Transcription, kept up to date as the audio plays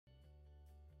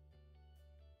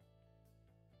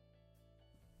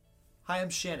Hi, I'm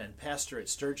Shannon, pastor at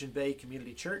Sturgeon Bay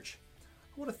Community Church.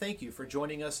 I want to thank you for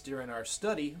joining us during our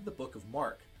study of the book of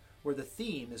Mark, where the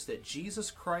theme is that Jesus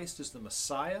Christ is the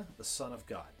Messiah, the Son of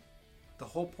God. The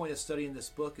whole point of studying this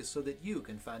book is so that you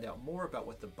can find out more about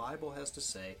what the Bible has to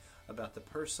say about the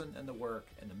person and the work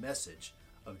and the message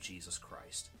of Jesus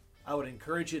Christ. I would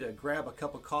encourage you to grab a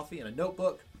cup of coffee and a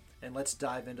notebook, and let's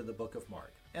dive into the book of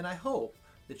Mark. And I hope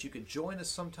that you could join us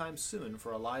sometime soon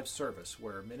for a live service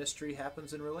where ministry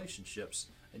happens in relationships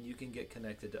and you can get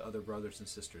connected to other brothers and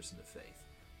sisters in the faith.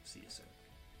 See you soon.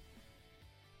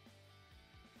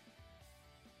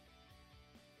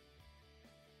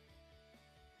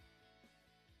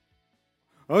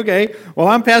 Okay, well,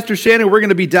 I'm Pastor Shannon. We're going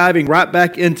to be diving right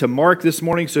back into Mark this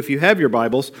morning. So if you have your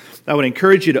Bibles, I would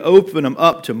encourage you to open them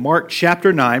up to Mark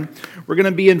chapter 9. We're going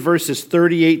to be in verses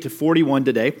 38 to 41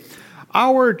 today.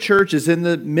 Our church is in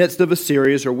the midst of a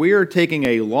series where we are taking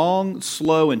a long,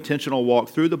 slow, intentional walk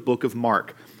through the book of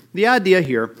Mark. The idea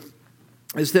here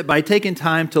is that by taking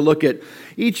time to look at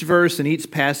each verse and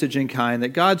each passage in kind,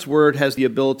 that God's Word has the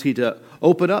ability to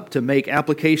open up, to make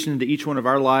application into each one of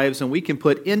our lives, and we can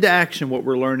put into action what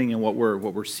we're learning and what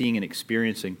we're seeing and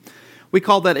experiencing. We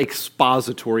call that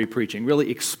expository preaching,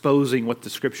 really exposing what the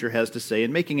Scripture has to say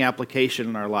and making application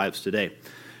in our lives today.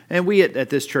 And we at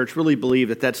this church really believe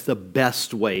that that's the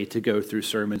best way to go through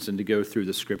sermons and to go through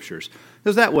the Scriptures.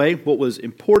 Because that way, what was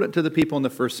important to the people in the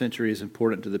first century is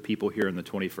important to the people here in the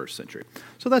 21st century.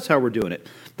 So that's how we're doing it.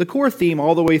 The core theme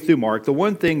all the way through Mark, the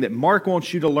one thing that Mark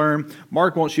wants you to learn,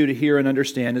 Mark wants you to hear and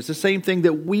understand, is the same thing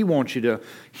that we want you to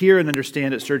hear and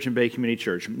understand at Sturgeon Bay Community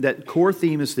Church. That core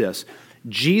theme is this: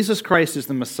 Jesus Christ is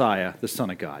the Messiah, the Son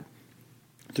of God.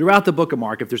 Throughout the book of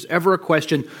Mark, if there's ever a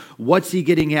question, what's he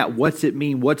getting at, what's it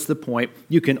mean, what's the point,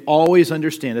 you can always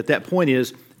understand that point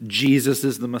is Jesus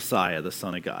is the Messiah, the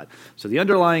Son of God. So the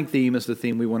underlying theme is the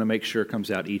theme we want to make sure comes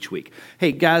out each week.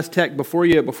 Hey, guys, tech, before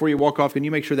you walk off, can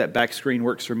you make sure that back screen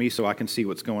works for me so I can see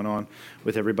what's going on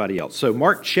with everybody else? So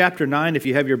Mark chapter 9, if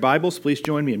you have your Bibles, please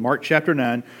join me in Mark chapter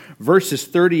 9, verses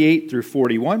 38 through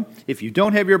 41. If you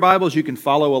don't have your Bibles, you can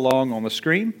follow along on the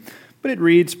screen, but it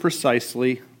reads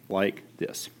precisely like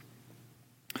this.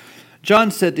 John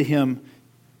said to him,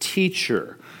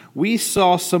 "Teacher, we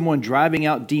saw someone driving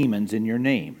out demons in your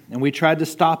name, and we tried to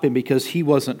stop him because he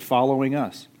wasn't following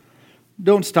us."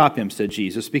 "Don't stop him," said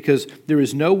Jesus, "because there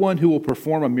is no one who will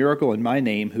perform a miracle in my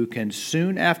name who can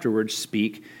soon afterwards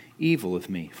speak evil of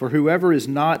me. For whoever is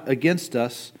not against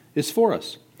us is for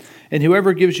us. And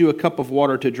whoever gives you a cup of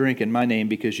water to drink in my name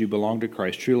because you belong to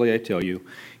Christ, truly I tell you,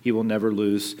 he will never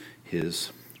lose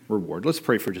his reward." Let's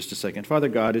pray for just a second. Father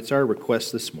God, it's our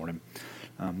request this morning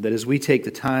that as we take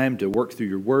the time to work through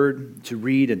your word, to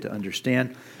read and to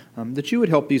understand, that you would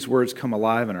help these words come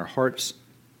alive in our hearts,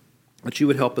 that you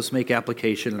would help us make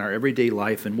application in our everyday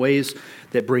life in ways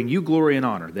that bring you glory and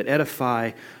honor, that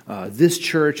edify this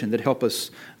church, and that help us,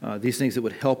 these things that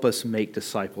would help us make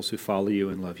disciples who follow you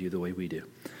and love you the way we do.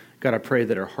 God, I pray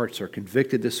that our hearts are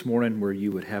convicted this morning where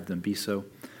you would have them be so.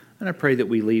 And I pray that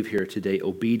we leave here today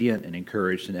obedient and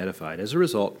encouraged and edified as a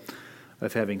result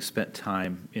of having spent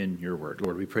time in your word.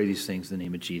 Lord, we pray these things in the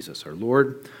name of Jesus, our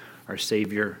Lord, our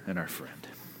Savior, and our friend.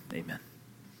 Amen.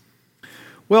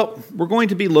 Well, we're going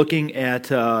to be looking at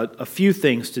a few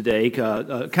things today.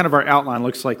 Kind of our outline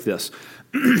looks like this.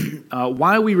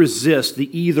 Why we resist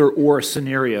the either-or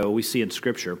scenario we see in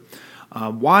Scripture.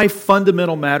 Why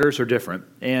fundamental matters are different,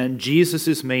 and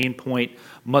Jesus' main point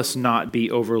must not be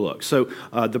overlooked. So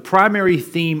the primary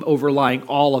theme overlying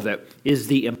all of it is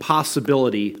the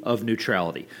impossibility of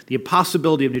neutrality. The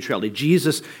impossibility of neutrality.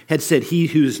 Jesus had said, "He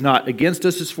who is not against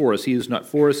us is for us. He who is not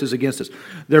for us is against us."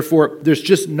 Therefore, there's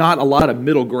just not a lot of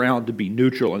middle ground to be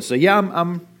neutral and say, "Yeah,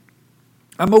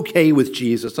 I'm okay with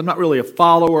Jesus. I'm not really a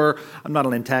follower. I'm not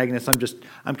an antagonist.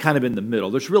 I'm kind of in the middle."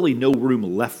 There's really no room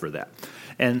left for that.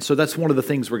 And so that's one of the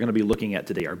things we're going to be looking at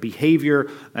today. Our behavior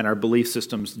and our belief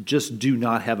systems just do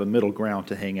not have a middle ground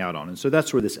to hang out on. And so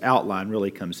that's where this outline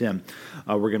really comes in.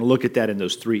 We're going to look at that in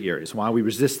those three areas. Why we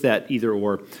resist that either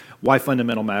or, why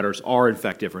fundamental matters are in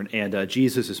fact different, and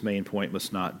Jesus' main point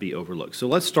must not be overlooked. So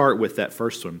let's start with that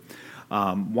first one.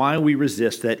 Why we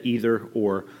resist that either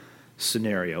or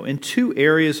scenario. In two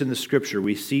areas in the Scripture,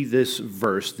 we see this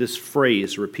verse, this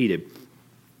phrase repeated.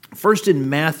 First, in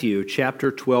Matthew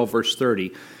chapter 12, verse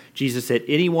 30, Jesus said,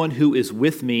 anyone who is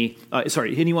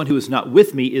not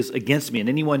with me is against me, and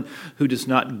anyone who does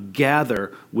not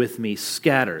gather with me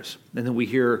scatters. And then we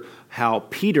hear how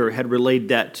Peter had relayed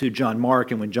that to John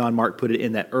Mark, and when John Mark put it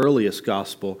in that earliest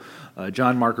gospel,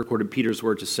 John Mark recorded Peter's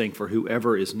words as saying, "For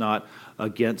whoever is not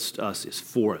against us is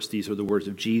for us. These are the words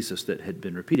of Jesus that had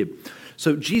been repeated.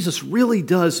 So Jesus really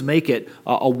does make it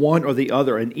a one or the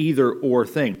other, an either or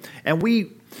thing. And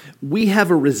we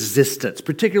have a resistance,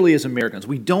 particularly as Americans.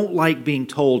 We don't like being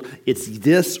told it's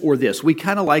this or this. We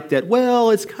kind of like that, well,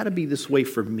 it's got to be this way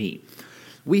for me.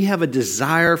 We have a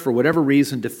desire, for whatever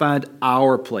reason, to find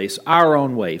our place, our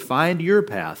own way. Find your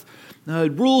path.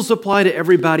 Rules apply to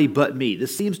everybody but me.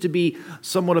 This seems to be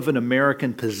somewhat of an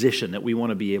American position that we want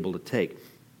to be able to take.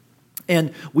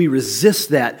 And we resist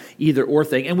that either or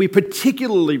thing. And we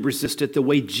particularly resist it the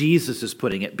way Jesus is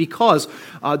putting it, because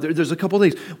there's a couple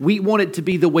of things. We want it to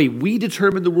be the way we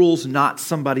determine the rules, not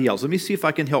somebody else. Let me see if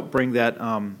I can help bring that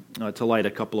to light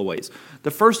a couple of ways.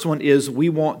 The first one is we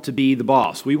want to be the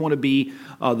boss. We want to be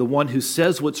the one who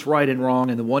says what's right and wrong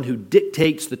and the one who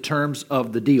dictates the terms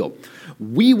of the deal.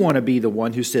 We want to be the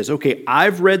one who says, okay,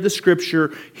 I've read the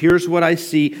scripture. Here's what I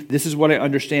see. This is what I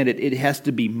understand. It has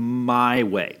to be my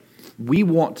way. We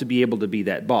want to be able to be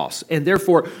that boss. And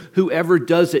therefore, whoever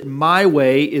does it my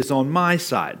way is on my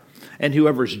side. And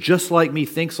whoever's just like me,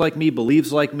 thinks like me,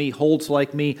 believes like me, holds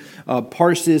like me,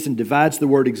 parses and divides the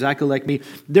word exactly like me,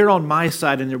 they're on my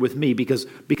side and they're with me because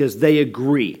they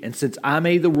agree. And since I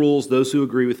made the rules, those who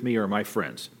agree with me are my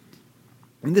friends.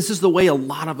 And this is the way a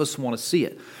lot of us want to see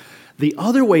it. The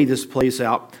other way this plays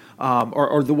out,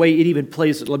 or the way it even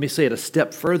plays, let me say it a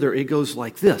step further, it goes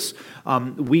like this.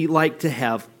 We like to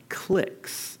have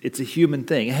cliques. It's a human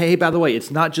thing. Hey, by the way, it's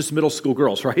not just middle school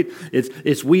girls, right?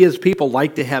 It's we as people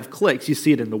like to have cliques. You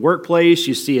see it in the workplace,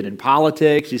 you see it in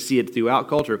politics, you see it throughout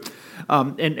culture.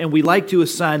 And we like to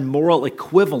assign moral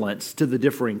equivalence to the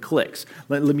differing cliques.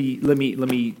 Let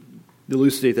me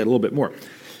elucidate that a little bit more.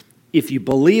 If you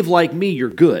believe like me, you're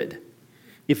good.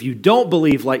 If you don't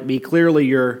believe like me, clearly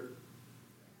you're,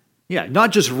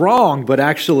 not just wrong, but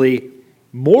actually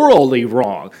morally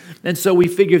wrong. And so we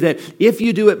figure that if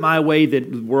you do it my way,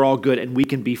 then we're all good and we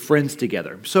can be friends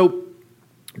together. So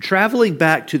traveling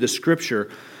back to the scripture,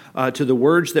 to the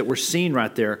words that were seen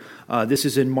right there, this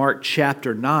is in Mark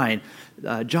chapter 9.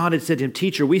 John had said to him,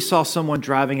 "Teacher, we saw someone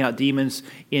driving out demons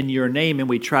in your name and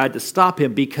we tried to stop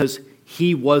him because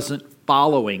he wasn't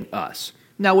following us."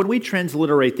 Now, when we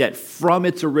transliterate that from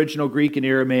its original Greek and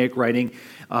Aramaic writing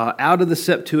out of the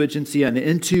Septuagint and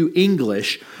into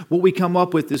English, what we come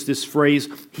up with is this phrase,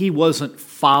 "he wasn't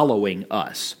following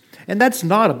us." And that's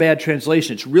not a bad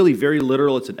translation. It's really very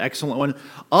literal. It's an excellent one.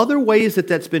 Other ways that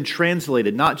that's been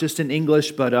translated, not just in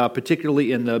English, but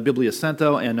particularly in the Biblia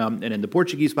Cento and in the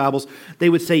Portuguese Bibles, they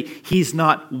would say, "he's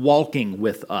not walking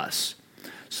with us."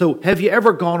 So have you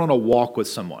ever gone on a walk with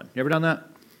someone? You ever done that?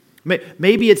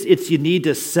 Maybe it's you need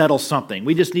to settle something.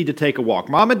 We just need to take a walk.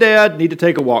 Mom and Dad need to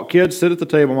take a walk. Kids, sit at the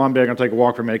table. Mom and Dad are going to take a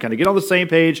walk for a minute. Kind of get on the same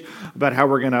page about how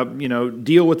we're going to,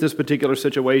 deal with this particular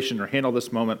situation or handle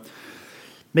this moment.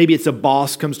 Maybe it's a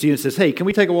boss comes to you and says, "Hey, can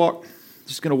we take a walk?"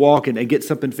 Just going to walk and get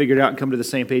something figured out and come to the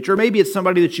same page. Or maybe it's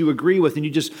somebody that you agree with and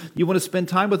you want to spend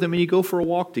time with them and you go for a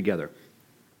walk together.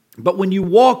 But when you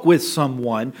walk with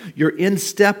someone, you're in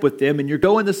step with them and you're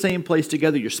going the same place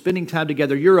together, you're spending time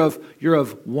together, you're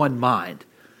of one mind.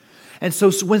 And so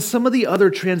when some of the other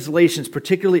translations,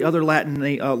 particularly other Latin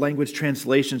language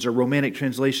translations or Romantic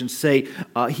translations say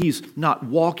he's not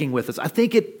walking with us, I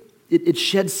think it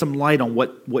sheds some light on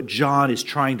what John is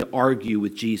trying to argue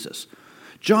with Jesus.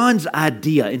 John's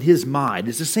idea in his mind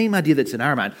is the same idea that's in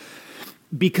our mind,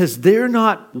 because they're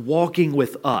not walking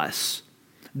with us.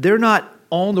 They're not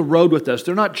on the road with us.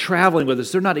 They're not traveling with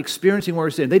us. They're not experiencing what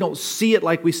we're saying. They don't see it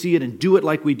like we see it and do it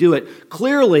like we do it.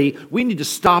 Clearly, we need to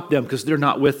stop them because they're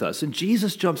not with us. And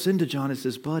Jesus jumps into John and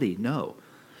says, "Buddy, no.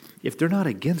 If they're not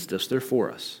against us, they're for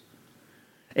us."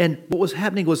 And what was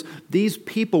happening was these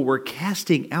people were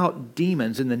casting out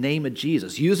demons in the name of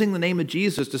Jesus, using the name of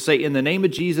Jesus to say, "In the name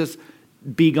of Jesus,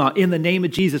 be gone. In the name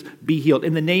of Jesus, be healed.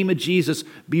 In the name of Jesus,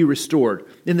 be restored.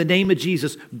 In the name of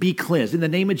Jesus, be cleansed. In the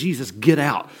name of Jesus, get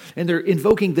out." And they're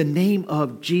invoking the name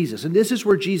of Jesus. And this is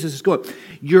where Jesus is going.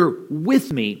 You're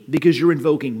with me because you're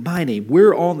invoking my name.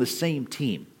 We're on the same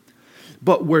team.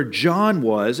 But where John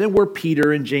was, and where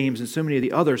Peter and James and so many of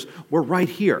the others were right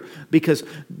here, because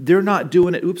they're not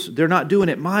doing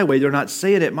it my way. They're not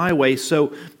saying it my way.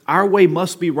 So our way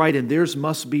must be right and theirs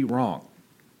must be wrong.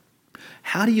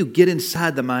 How do you get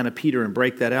inside the mind of Peter and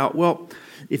break that out? Well,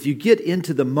 if you get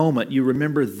into the moment, you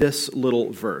remember this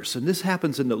little verse. And this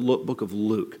happens in the book of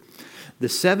Luke. "The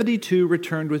 72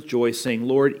 returned with joy, saying,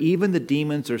 'Lord, even the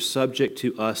demons are subject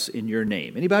to us in your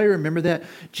name.'" Anybody remember that?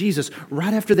 Jesus,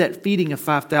 right after that feeding of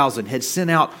 5,000, had sent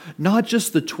out not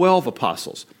just the 12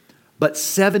 apostles, but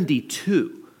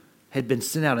 72. had been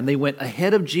sent out, and they went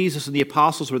ahead of Jesus and the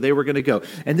apostles where they were going to go.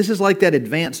 And this is like that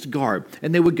advanced guard.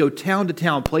 And they would go town to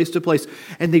town, place to place,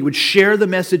 and they would share the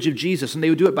message of Jesus. And they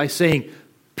would do it by saying,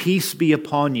 "Peace be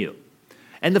upon you."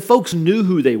 And the folks knew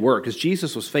who they were because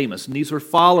Jesus was famous, and these were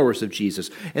followers of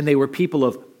Jesus, and they were people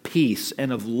of peace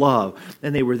and of love,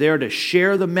 and they were there to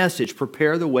share the message,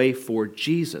 prepare the way for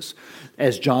Jesus.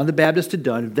 As John the Baptist had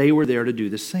done, they were there to do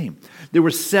the same. There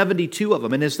were 72 of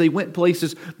them, and as they went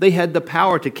places, they had the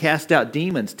power to cast out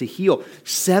demons, to heal.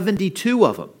 72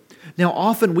 of them. Now,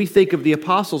 often we think of the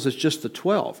apostles as just the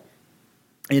 12.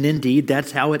 And indeed,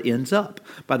 that's how it ends up.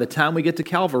 By the time we get to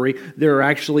Calvary, there are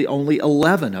actually only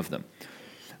 11 of them.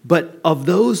 But of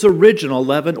those original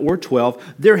 11 or 12,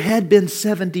 there had been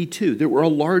 72. There were a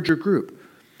larger group.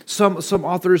 Some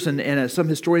authors and some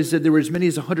historians said there were as many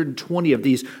as 120 of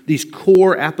these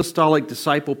core apostolic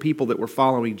disciple people that were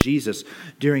following Jesus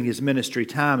during his ministry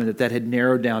time, and that had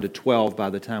narrowed down to 12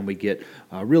 by the time we get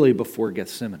really before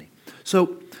Gethsemane.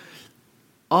 So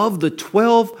of the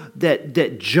 12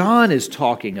 that John is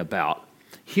talking about,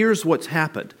 here's what's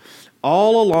happened.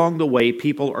 All along the way,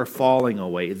 people are falling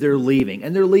away. They're leaving.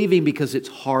 And they're leaving because it's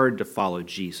hard to follow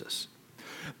Jesus.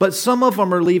 But some of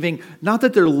them are leaving, not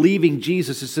that they're leaving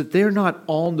Jesus, it's that they're not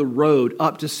on the road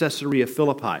up to Caesarea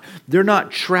Philippi. They're not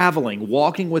traveling,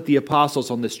 walking with the apostles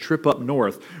on this trip up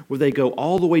north, where they go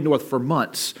all the way north for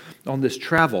months on this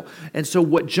travel. And so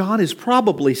what John is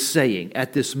probably saying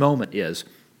at this moment is,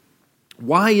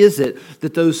 why is it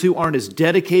that those who aren't as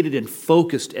dedicated and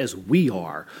focused as we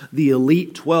are, the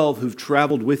elite 12 who've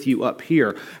traveled with you up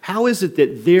here, how is it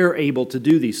that they're able to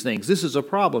do these things? This is a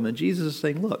problem. And Jesus is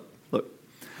saying, look,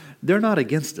 they're not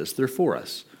against us, they're for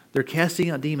us. They're casting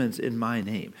out demons in my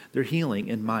name. They're healing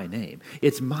in my name.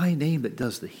 It's my name that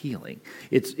does the healing.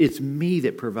 It's me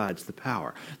that provides the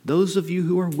power. Those of you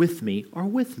who are with me are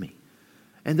with me.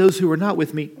 And those who are not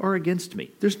with me are against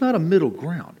me. There's not a middle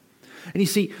ground. And you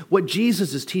see, what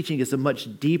Jesus is teaching is a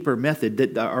much deeper message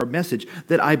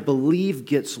that I believe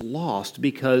gets lost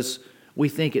because we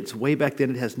think it's way back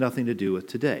then, it has nothing to do with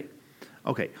today.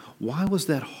 Okay, why was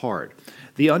that hard?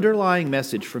 The underlying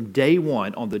message from day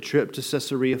one on the trip to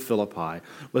Caesarea Philippi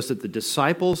was that the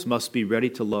disciples must be ready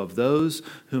to love those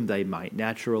whom they might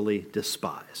naturally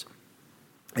despise.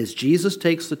 As Jesus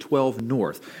takes the 12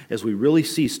 north, as we really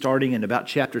see starting in about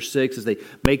chapter 6, as they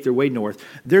make their way north,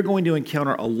 they're going to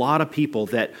encounter a lot of people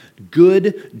that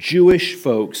good Jewish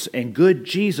folks and good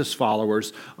Jesus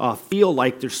followers feel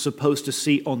like they're supposed to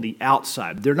see on the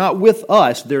outside. They're not with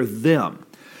us, they're them.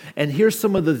 And here's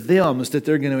some of the thems that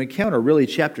they're going to encounter, really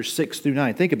chapter 6 through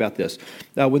 9. Think about this.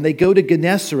 When they go to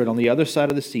Gennesaret on the other side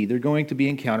of the sea, they're going to be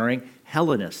encountering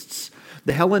Hellenists.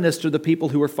 The Hellenists are the people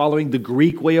who are following the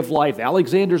Greek way of life,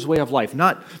 Alexander's way of life,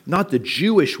 not the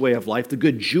Jewish way of life, the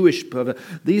good Jewish.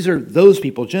 These are those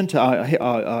people,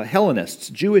 Gentile Hellenists,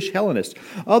 Jewish Hellenists.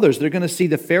 Others, they're going to see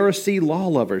the Pharisee law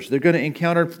lovers. They're going to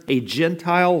encounter a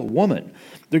Gentile woman.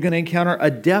 They're going to encounter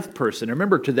a deaf person.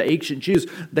 Remember, to the ancient Jews,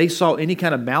 they saw any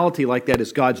kind of malady like that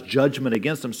as God's judgment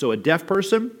against them. So a deaf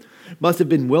person must have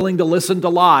been willing to listen to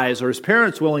lies, or his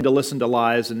parents willing to listen to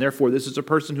lies, and therefore this is a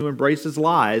person who embraces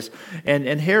lies and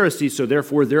heresy, so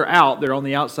therefore they're out, they're on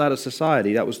the outside of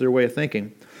society. That was their way of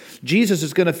thinking. Jesus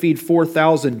is going to feed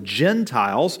 4,000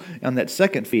 Gentiles on that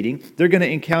second feeding. They're going to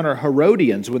encounter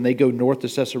Herodians when they go north to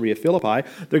Caesarea Philippi.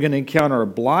 They're going to encounter a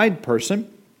blind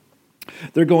person.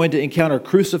 They're going to encounter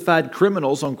crucified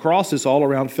criminals on crosses all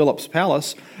around Philip's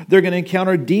palace. They're going to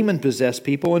encounter demon-possessed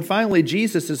people. And finally,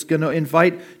 Jesus is going to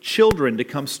invite children to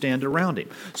come stand around him.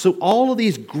 So all of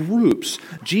these groups,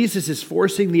 Jesus is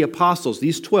forcing the apostles,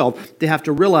 these 12, they have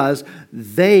to realize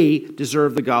they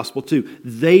deserve the gospel too.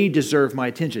 They deserve my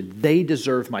attention. They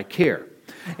deserve my care.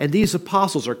 And these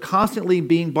apostles are constantly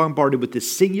being bombarded with this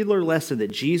singular lesson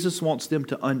that Jesus wants them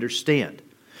to understand.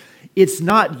 It's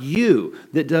not you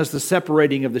that does the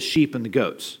separating of the sheep and the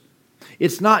goats.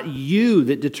 It's not you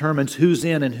that determines who's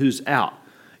in and who's out.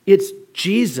 It's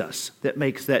Jesus that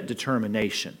makes that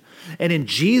determination. And in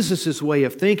Jesus' way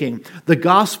of thinking, the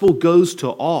gospel goes to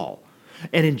all.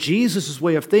 And in Jesus'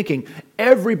 way of thinking,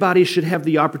 everybody should have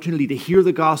the opportunity to hear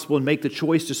the gospel and make the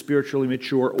choice to spiritually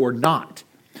mature or not.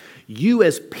 You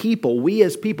as people, we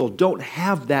as people don't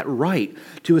have that right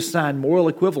to assign moral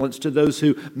equivalence to those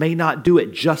who may not do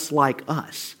it just like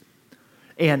us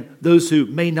and those who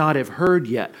may not have heard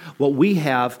yet. What we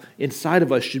have inside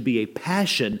of us should be a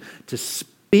passion to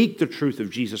speak the truth of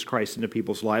Jesus Christ into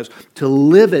people's lives, to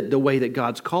live it the way that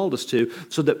God's called us to,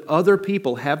 so that other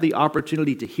people have the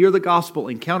opportunity to hear the gospel,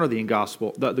 encounter the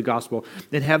gospel,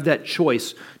 and have that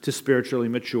choice to spiritually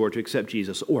mature, to accept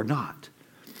Jesus or not.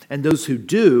 And those who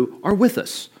do are with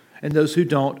us, and those who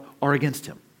don't are against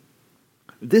him.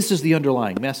 This is the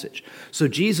underlying message. So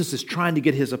Jesus is trying to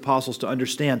get his apostles to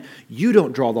understand, you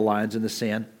don't draw the lines in the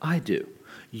sand, I do.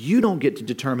 You don't get to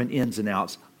determine ins and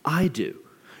outs, I do.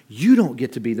 You don't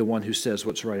get to be the one who says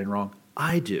what's right and wrong,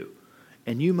 I do.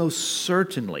 And you most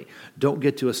certainly don't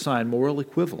get to assign moral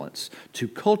equivalence to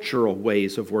cultural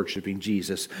ways of worshiping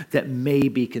Jesus that may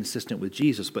be consistent with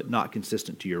Jesus, but not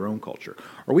consistent to your own culture.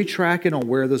 Are we tracking on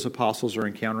where those apostles are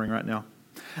encountering right now?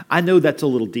 I know that's a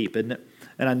little deep, isn't it?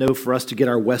 And I know for us to get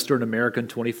our Western American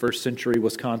 21st century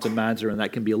Wisconsin minds around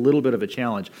that can be a little bit of a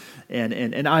challenge.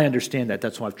 And I understand that.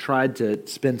 That's why I've tried to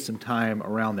spend some time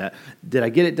around that. Did I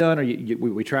get it done? Are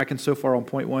we tracking so far on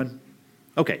point one?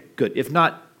 Okay, good. If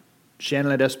not,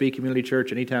 Shannon at SB Community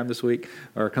Church anytime this week,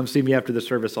 or come see me after the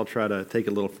service. I'll try to take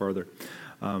it a little further.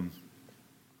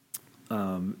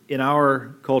 In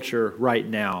our culture right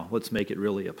now, let's make it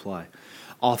really apply.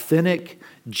 Authentic,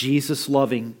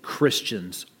 Jesus-loving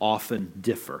Christians often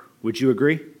differ. Would you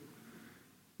agree?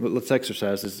 Let's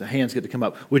exercise this. Hands get to come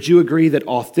up. Would you agree that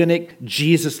authentic,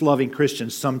 Jesus-loving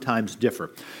Christians sometimes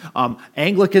differ?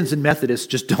 Anglicans and Methodists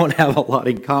just don't have a lot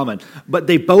in common, but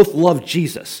they both love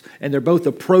Jesus, and they're both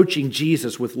approaching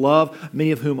Jesus with love,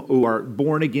 many of who are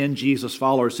born-again Jesus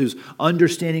followers, whose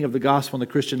understanding of the gospel and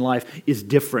the Christian life is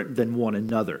different than one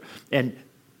another. And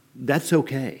that's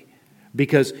okay.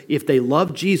 Because if they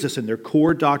love Jesus and their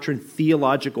core doctrine,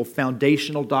 theological,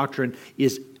 foundational doctrine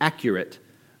is accurate,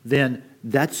 then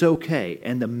that's okay.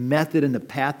 And the method and the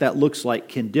path that looks like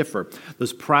can differ.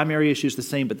 Those primary issues the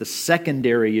same, but the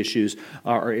secondary issues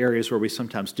are areas where we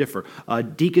sometimes differ.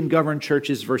 Deacon-governed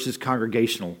churches versus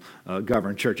congregational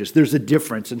governed churches. There's a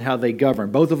difference in how they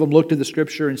govern. Both of them look to the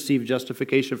Scripture and see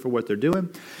justification for what they're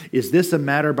doing. Is this a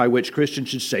matter by which Christians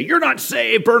should say, you're not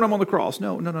saved, burn them on the cross?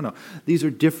 No. These are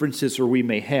differences where we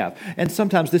may have. And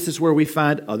sometimes this is where we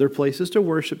find other places to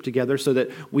worship together so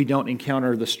that we don't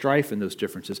encounter the strife in those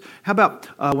differences. How about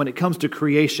when it comes to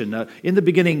creation? In the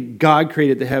beginning, God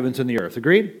created the heavens and the earth.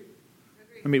 Agreed?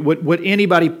 I mean, would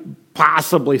anybody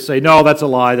possibly say, no, that's a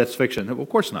lie, that's fiction? Of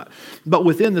course not. But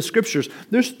within the Scriptures,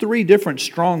 there's three different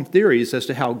strong theories as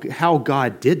to how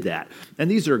God did that.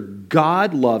 And these are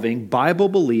God-loving,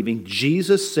 Bible-believing,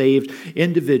 Jesus-saved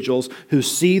individuals who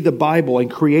see the Bible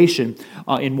and creation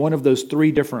in one of those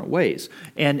three different ways.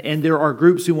 And there are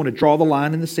groups who want to draw the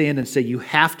line in the sand and say, you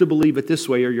have to believe it this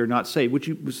way or you're not saved. Would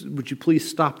you please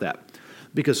stop that?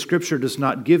 Because Scripture does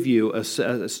not give you a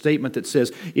statement that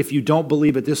says, if you don't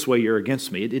believe it this way, you're against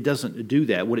me. It doesn't do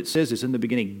that. What it says is, in the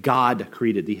beginning, God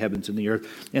created the heavens and the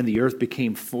earth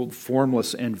became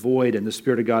formless and void, and the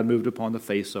Spirit of God moved upon the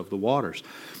face of the waters.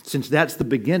 Since that's the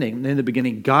beginning, in the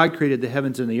beginning, God created the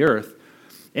heavens and the earth,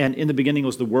 and in the beginning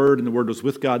was the Word, and the Word was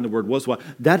with God, and the Word was what?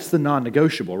 That's the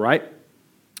non-negotiable, right?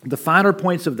 The finer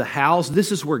points of the hows,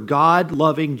 this is where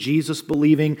God-loving,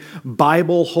 Jesus-believing,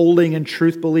 Bible-holding, and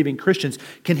truth-believing Christians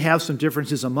can have some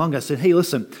differences among us. And hey,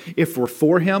 listen, if we're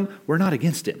for Him, we're not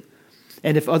against Him.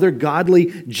 And if other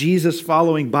godly,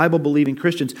 Jesus-following, Bible-believing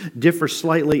Christians differ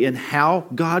slightly in how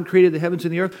God created the heavens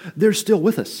and the earth, they're still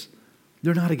with us.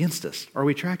 They're not against us. Are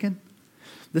we tracking?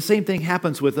 The same thing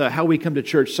happens with how we come to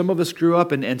church. Some of us grew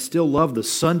up and still love the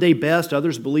Sunday best.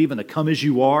 Others believe in the come as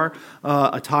you are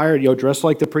attire, dressed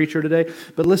like the preacher today.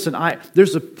 But listen,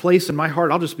 there's a place in my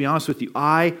heart, I'll just be honest with you,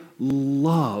 I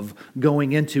love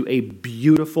going into a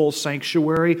beautiful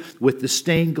sanctuary with the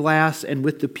stained glass and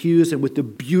with the pews and with the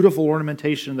beautiful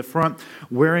ornamentation in the front,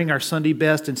 wearing our Sunday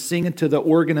best and singing to the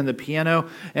organ and the piano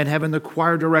and having the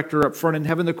choir director up front and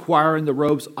having the choir in the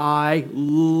robes. I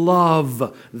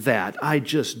love that. I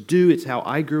just do. It's how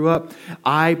I grew up.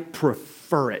 I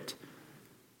prefer it.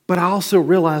 But I also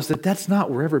realize that that's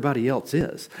not where everybody else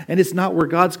is. And it's not where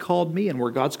God's called me and where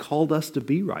God's called us to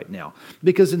be right now.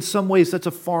 Because in some ways, that's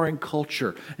a foreign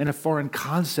culture and a foreign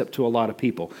concept to a lot of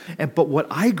people. But what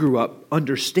I grew up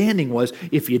understanding was,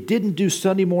 if you didn't do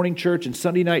Sunday morning church and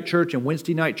Sunday night church and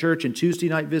Wednesday night church and Tuesday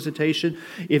night visitation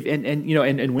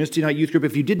and Wednesday night youth group,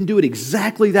 if you didn't do it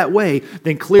exactly that way,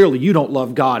 then clearly you don't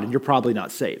love God and you're probably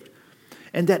not saved.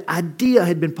 And that idea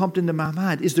had been pumped into my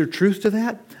mind. Is there truth to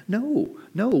that? No.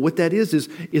 What that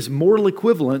is moral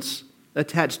equivalence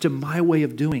attached to my way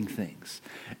of doing things.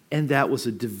 And that was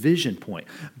a division point.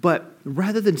 But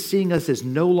rather than seeing us as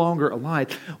no longer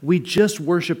allied, we just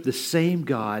worship the same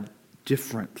God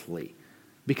differently.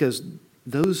 Because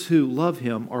those who love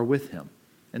Him are with Him,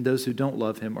 and those who don't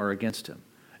love Him are against Him.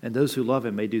 And those who love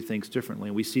Him may do things differently.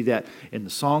 And we see that in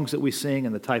the songs that we sing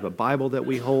and the type of Bible that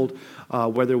we hold,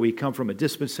 whether we come from a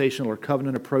dispensational or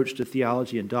covenant approach to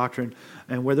theology and doctrine,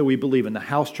 and whether we believe in the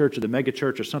house church or the mega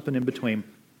church or something in between.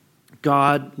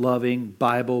 God-loving,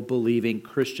 Bible-believing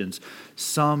Christians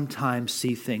sometimes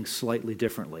see things slightly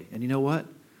differently. And you know what?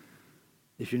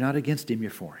 If you're not against him,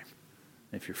 you're for him.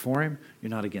 If you're for him, you're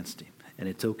not against him. And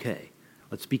it's okay.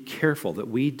 Let's be careful that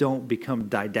we don't become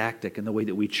didactic in the way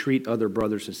that we treat other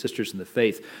brothers and sisters in the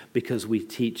faith because we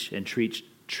teach and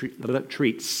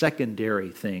treat secondary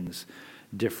things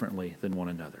differently than one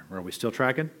another. Are we still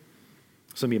tracking?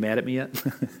 Some of you mad at me yet?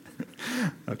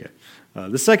 Okay.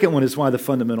 The second one is why the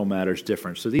fundamental matter is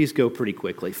different. So these go pretty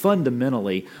quickly.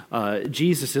 Fundamentally,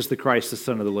 Jesus is the Christ, the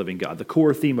Son of the living God. The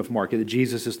core theme of Mark is that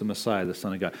Jesus is the Messiah, the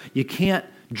Son of God. You can't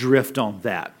drift on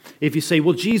that. If you say,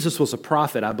 well, Jesus was a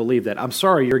prophet, I believe that. I'm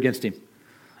sorry, you're against him.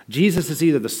 Jesus is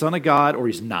either the Son of God or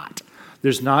he's not.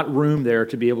 There's not room there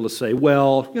to be able to say,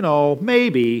 well,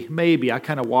 maybe. I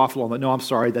kind of waffle on that. No, I'm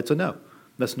sorry, that's a no.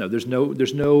 That's no.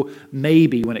 There's no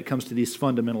maybe when it comes to these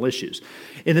fundamental issues.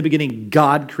 In the beginning,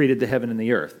 God created the heaven and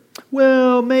the earth.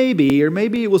 Well, maybe, or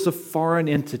maybe it was a foreign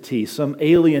entity, some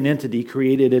alien entity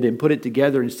created it and put it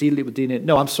together and sealed it with DNA.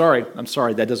 No, I'm sorry,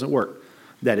 that doesn't work.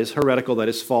 That is heretical, that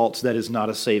is false, that is not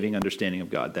a saving understanding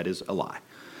of God. That is a lie.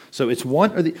 So it's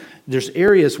one or there's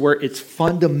areas where it's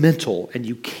fundamental and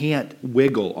you can't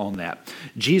wiggle on that.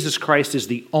 Jesus Christ is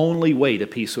the only way to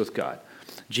peace with God.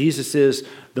 Jesus is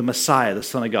the Messiah, the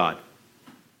Son of God.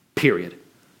 Period.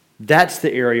 That's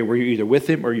the area where you're either with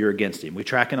him or you're against him. We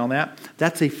tracking on that?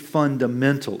 That's a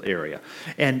fundamental area.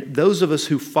 And those of us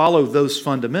who follow those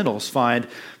fundamentals find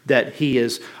that he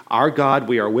is our God,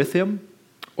 we are with him,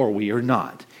 or we are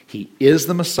not. He is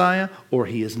the Messiah, or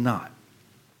he is not.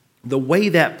 The way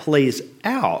that plays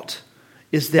out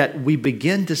is that we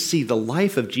begin to see the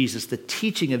life of Jesus, the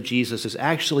teaching of Jesus as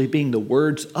actually being the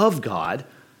words of God.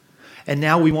 And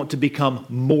now we want to become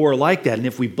more like that. And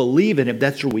if we believe in him,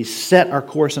 that's where we set our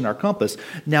course and our compass.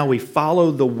 Now we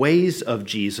follow the ways of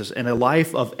Jesus, and a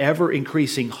life of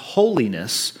ever-increasing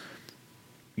holiness,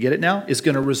 you get it now, is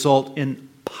going to result in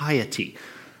piety.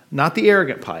 Not the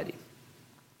arrogant piety,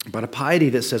 but a piety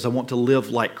that says, I want to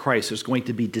live like Christ. There's going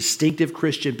to be distinctive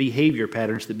Christian behavior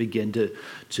patterns that begin to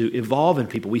evolve in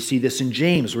people. We see this in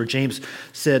James, where James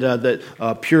said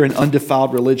that pure and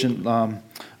undefiled religion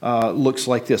looks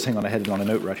like this. Hang on, I had it on a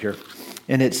note right here.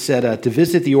 And it said, to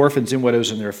visit the orphans and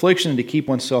widows in their affliction and to keep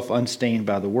oneself unstained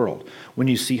by the world. When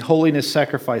you see holiness,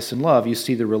 sacrifice, and love, you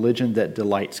see the religion that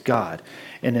delights God.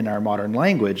 And in our modern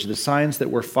language, the signs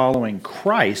that we're following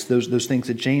Christ, those things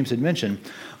that James had mentioned,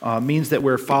 means that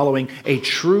we're following a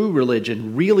true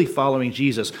religion, really following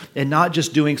Jesus, and not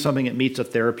just doing something that meets a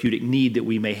therapeutic need that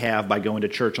we may have by going to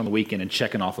church on the weekend and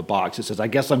checking off a box. It says, I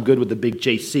guess I'm good with the big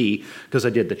JC because I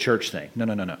did the church thing.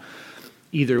 No.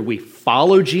 Either we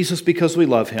follow Jesus because we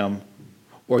love him,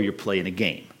 or you're playing a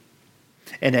game.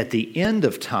 And at the end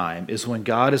of time is when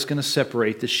God is going to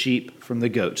separate the sheep from the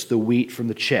goats, the wheat from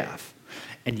the chaff.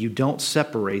 And you don't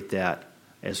separate that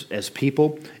as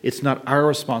people. It's not our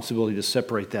responsibility to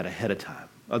separate that ahead of time,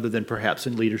 other than perhaps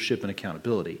in leadership and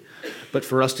accountability. But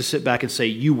for us to sit back and say,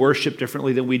 you worship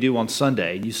differently than we do on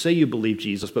Sunday, and you say you believe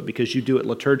Jesus, but because you do it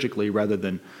liturgically rather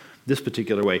than this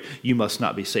particular way, you must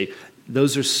not be saved.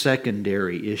 Those are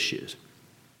secondary issues.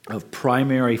 Of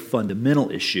primary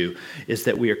fundamental issue is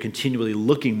that we are continually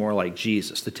looking more like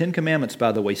Jesus. The Ten Commandments,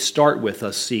 by the way, start with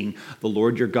us seeing the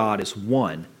Lord your God as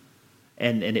one.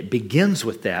 And it begins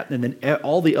with that. And then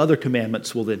all the other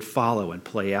commandments will then follow and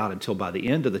play out until by the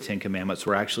end of the Ten Commandments,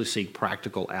 we're actually seeing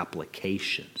practical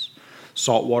applications.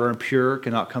 Salt water and pure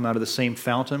cannot come out of the same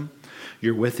fountain.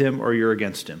 You're with him or you're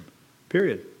against him.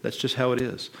 Period. That's just how it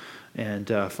is. And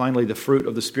finally, the fruit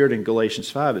of the Spirit in Galatians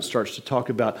 5, it starts to talk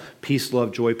about peace,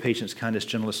 love, joy, patience, kindness,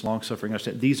 gentleness, long-suffering.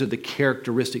 These are the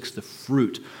characteristics, the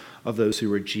fruit of those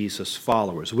who are Jesus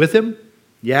followers. With him,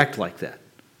 you act like that.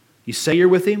 You say you're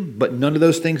with him, but none of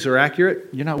those things are accurate,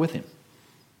 you're not with him.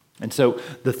 And so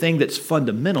the thing that's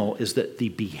fundamental is that the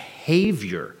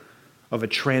behavior of a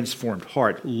transformed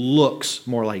heart looks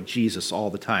more like Jesus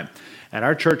all the time. At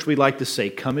our church, we like to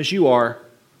say, come as you are,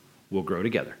 we'll grow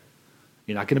together.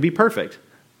 You're not going to be perfect,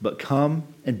 but come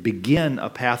and begin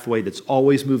a pathway that's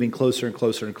always moving closer and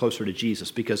closer and closer to Jesus,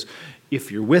 because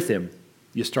if you're with him,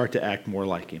 you start to act more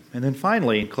like him. And then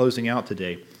finally, in closing out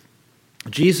today,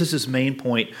 Jesus' main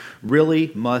point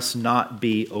really must not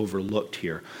be overlooked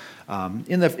here.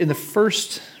 In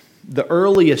the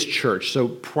earliest church, so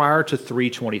prior to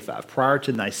 325, prior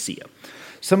to Nicaea,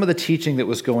 some of the teaching that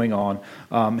was going on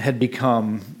had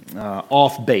become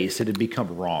off base. It had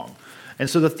become wrong. And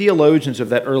so the theologians of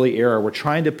that early era were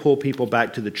trying to pull people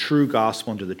back to the true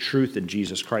gospel and to the truth in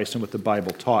Jesus Christ and what the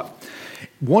Bible taught.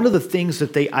 One of the things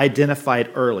that they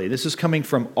identified early, this is coming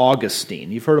from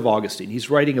Augustine. You've heard of Augustine. He's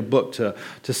writing a book to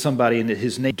somebody, and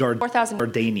his name is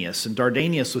Dardanius. And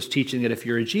Dardanius was teaching that if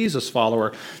you're a Jesus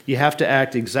follower, you have to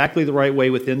act exactly the right way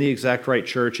within the exact right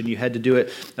church, and you had to do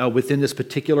it within this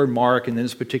particular mark and in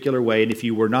this particular way. And if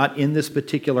you were not in this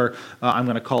particular, I'm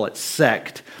going to call it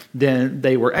sect, then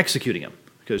they were executing him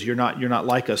because you're not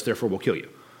like us, therefore we'll kill you.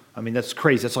 I mean, that's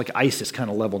crazy. That's like ISIS kind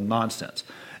of level nonsense.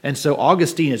 And so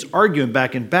Augustine is arguing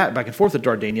back and forth with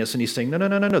Dardanius, and he's saying,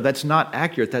 no, that's not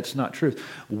accurate, that's not truth.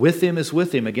 With him is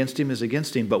with him, against him is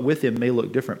against him, but with him may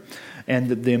look different. And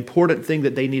the important thing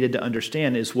that they needed to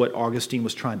understand is what Augustine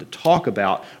was trying to talk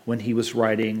about when he was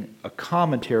writing a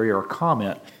commentary or a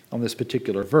comment on this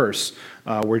particular verse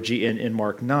in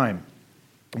Mark 9.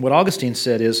 What Augustine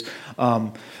said is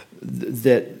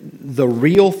that the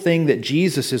real thing that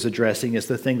Jesus is addressing is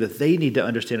the thing that they need to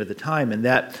understand at the time, and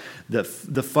that the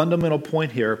fundamental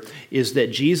point here is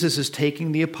that Jesus is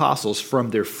taking the apostles from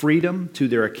their freedom to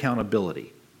their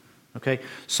accountability. Okay?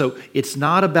 So it's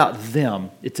not about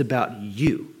them, it's about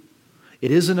you.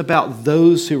 It isn't about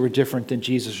those who are different than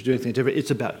Jesus or doing things different,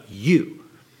 it's about you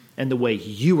and the way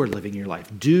you are living your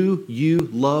life. Do you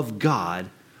love God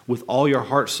with all your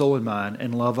heart, soul, and mind,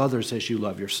 and love others as you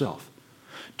love yourself?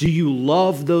 Do you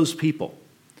love those people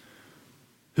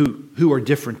who are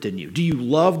different than you? Do you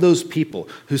love those people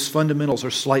whose fundamentals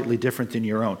are slightly different than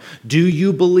your own? Do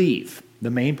you believe, the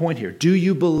main point here, do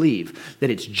you believe that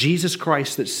it's Jesus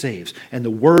Christ that saves and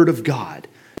the Word of God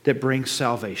that brings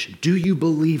salvation? Do you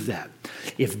believe that?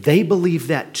 If they believe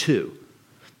that too,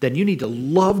 then you need to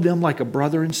love them like a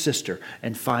brother and sister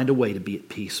and find a way to be at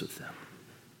peace with them.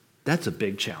 That's a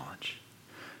big challenge.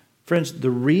 Friends, the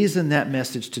reason that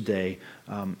message today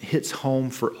hits home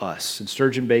for us in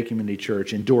Sturgeon Bay Community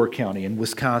Church, in Door County, in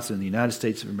Wisconsin, in the United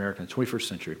States of America, in the 21st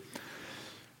century,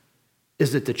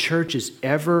 is that the church is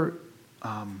ever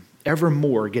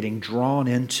more getting drawn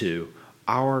into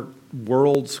our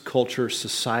world's, culture,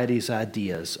 society's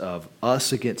ideas of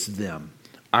us against them,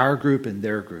 our group and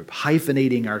their group,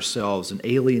 hyphenating ourselves and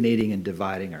alienating and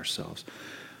dividing ourselves.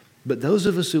 But those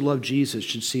of us who love Jesus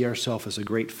should see ourselves as a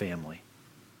great family.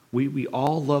 We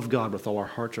all love God with all our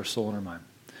hearts, our soul, and our mind.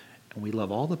 And we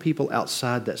love all the people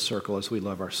outside that circle as we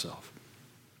love ourselves.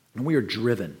 And we are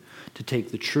driven to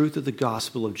take the truth of the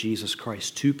gospel of Jesus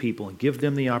Christ to people and give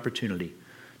them the opportunity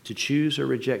to choose or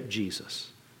reject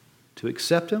Jesus, to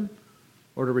accept him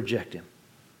or to reject him.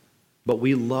 But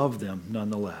we love them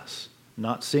nonetheless,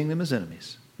 not seeing them as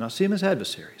enemies, not seeing them as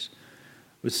adversaries,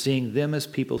 but seeing them as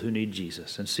people who need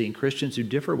Jesus and seeing Christians who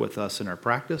differ with us in our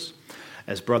practice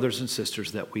as brothers and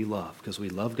sisters that we love, because we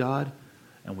love God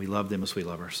and we love them as we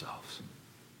love ourselves.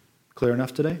 Clear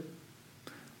enough today?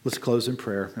 Let's close in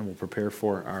prayer and we'll prepare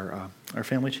for our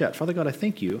family chat. Father God, I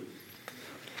thank you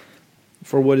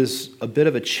for what is a bit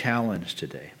of a challenge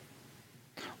today.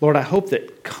 Lord, I hope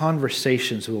that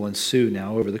conversations will ensue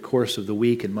now over the course of the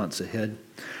week and months ahead,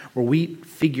 where we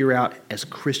figure out as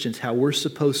Christians how we're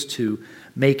supposed to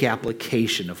make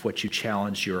application of what you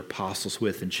challenged your apostles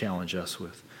with and challenge us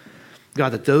with.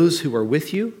 God, that those who are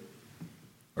with you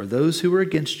or those who are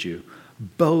against you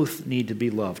both need to be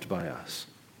loved by us.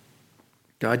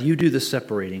 God, you do the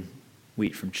separating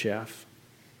wheat from chaff,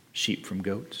 sheep from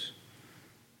goats.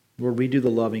 Lord, we do the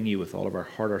loving you with all of our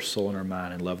heart, our soul, and our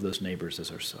mind, and love those neighbors as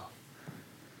ourselves.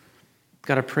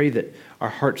 God, I pray that our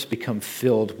hearts become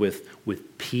filled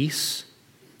with peace,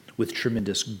 with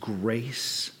tremendous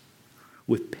grace,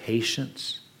 with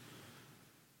patience.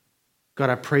 God,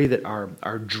 I pray that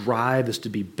our drive is to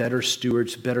be better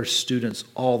stewards, better students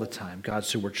all the time. God,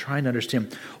 so we're trying to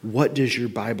understand, what does your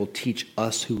Bible teach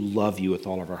us who love you with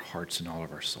all of our hearts and all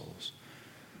of our souls?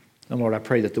 And Lord, I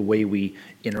pray that the way we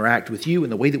interact with you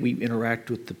and the way that we interact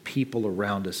with the people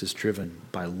around us is driven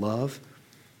by love,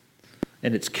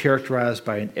 and it's characterized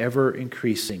by an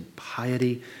ever-increasing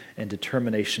piety and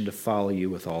determination to follow you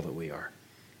with all that we are.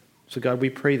 So God, we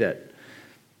pray that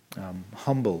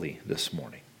humbly this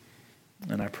morning.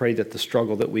 And I pray that the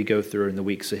struggle that we go through in the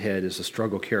weeks ahead is a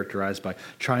struggle characterized by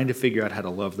trying to figure out how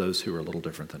to love those who are a little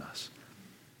different than us.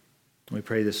 We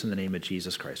pray this in the name of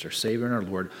Jesus Christ, our Savior and our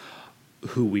Lord,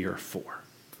 who we are for.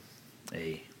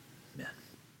 Amen.